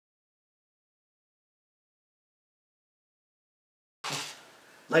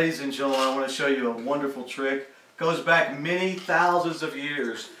Ladies and gentlemen, I want to show you a wonderful trick. Goes back many thousands of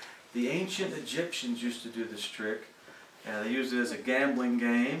years. The ancient Egyptians used to do this trick. They used it as a gambling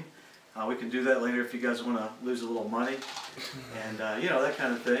game. We can do that later if you guys want to lose a little money. And you know, that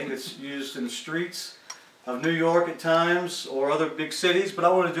kind of thing. It's used in the streets of New York at times or other big cities, but I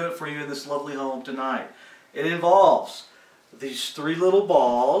want to do it for you in this lovely home tonight. It involves these 3 little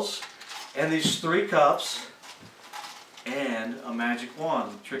balls and these 3 cups and a magic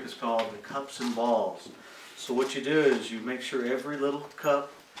wand. The trick is called the cups and balls. So what you do is you make sure every little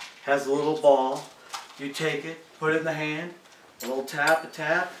cup has a little ball. You take it, put it in the hand, a little tap, a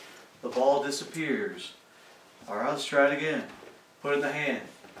tap, the ball disappears. Alright, let's try it again. Put it in the hand,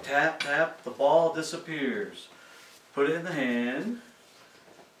 tap, tap, the ball disappears. Put it in the hand,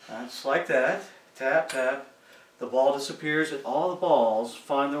 just like that, tap, tap, the ball disappears, and all the balls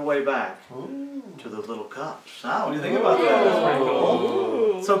find their way back to the little cups. Now, what do you think about that? That's pretty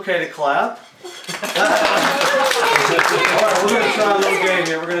cool. It's okay to clap. Alright, we're going to try a little game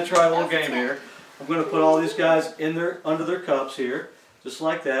here. We're going to try a little game here. I'm going to put all these guys in under their cups here, just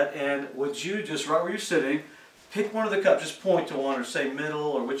like that. And would you just, right where you're sitting, pick one of the cups. Just point to one or say middle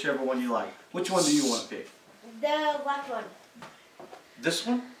or whichever one you like. Which one do you want to pick? The black one. This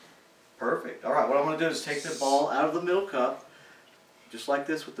one? Perfect. Alright, what I'm going to do is take the ball out of the middle cup, just like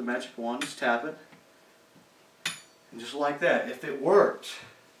this with the magic wand. Just tap it. And just like that. If it worked,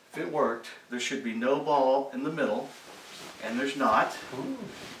 there should be no ball in the middle. And there's not.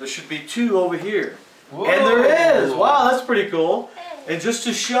 There should be 2 over here. Whoa. And there is! Wow, that's pretty cool. And just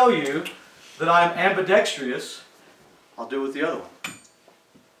to show you that I'm ambidextrous, I'll do it with the other one.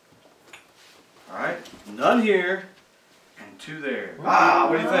 Alright, none here. And 2 there. Wow,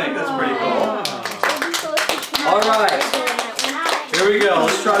 what do you think? That's pretty cool. Alright, here we go.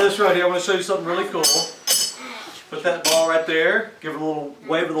 Let's try this right here. I'm going to show you something really cool. Put that ball right there. Give it a little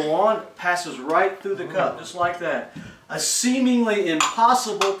wave of the wand. It passes right through the cup, just like that. A seemingly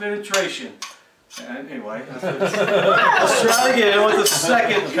impossible penetration. And anyway, let's try it again with the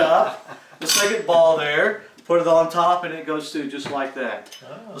second cup. The second ball there. Put it on top and it goes through just like that.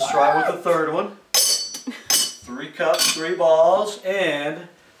 Let's try it with the third one. 3 cups, 3 balls, and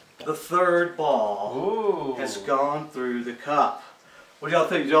the third ball has gone through the cup. What do y'all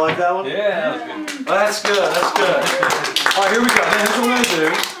think? Did y'all like that one? Yeah, that was good. That's good, that's good. Alright, here we go. Now, here's what we're going to do.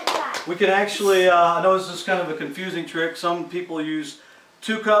 We can actually, I know this is kind of a confusing trick. Some people use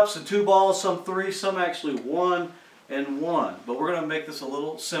 2 cups and 2 balls, some 3, some actually 1 and 1. But we're going to make this a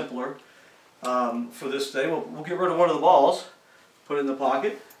little simpler for this day. We'll get rid of one of the balls, put it in the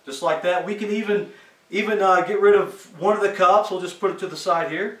pocket, just like that. We can even get rid of one of the cups. We'll just put it to the side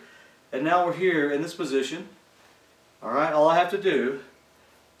here. And now we're here in this position. Alright, all I have to do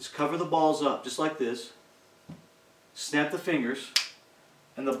is cover the balls up, just like this. Snap the fingers.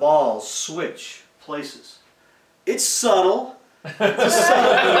 And the balls switch places. It's subtle. It's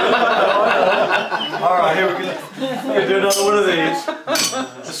subtle. Alright, here we go. We're going to do another one of these.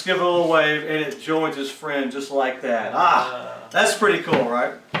 Just give it a little wave and it joins its friend just like that. That's pretty cool,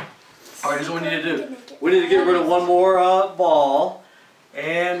 right? Alright, here's what we need to do. We need to get rid of one more ball.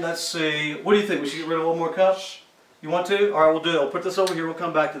 And let's see. What do you think? We should get rid of one more cup? You want to? Alright, we'll do it. We'll put this over here. We'll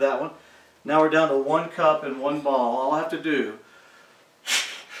come back to that one. Now we're down to 1 cup and 1 ball. All I have to do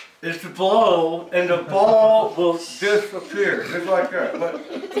is to blow and the ball will disappear, just like that. But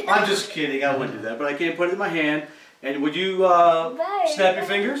I'm just kidding, I wouldn't do that. But I can put it in my hand, and would you snap your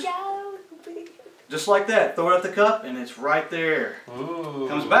fingers? Just like that. Throw it at the cup, and it's right there. Ooh.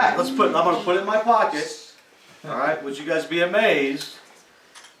 Comes back. I'm going to put it in my pocket. All right. Would you guys be amazed?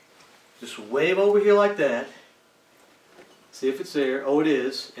 Just wave over here like that. See if it's there. Oh, it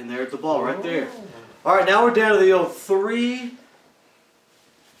is. And there's the ball right there. All right. Now we're down to the old 3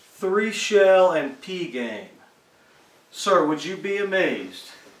 shell and pea game. Sir, would you be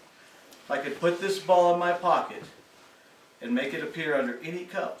amazed if I could put this ball in my pocket and make it appear under any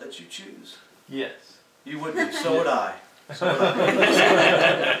cup that you choose? Yes. You would be. So would I. So would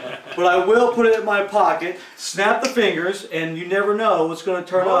I. But I will put it in my pocket, snap the fingers, and you never know what's going to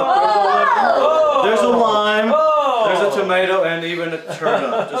turn up. There's a lime, there's a tomato, and even a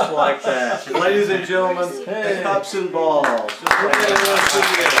turnip, just like that. Ladies and gentlemen, the cups and balls. Just like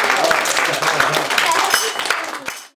that.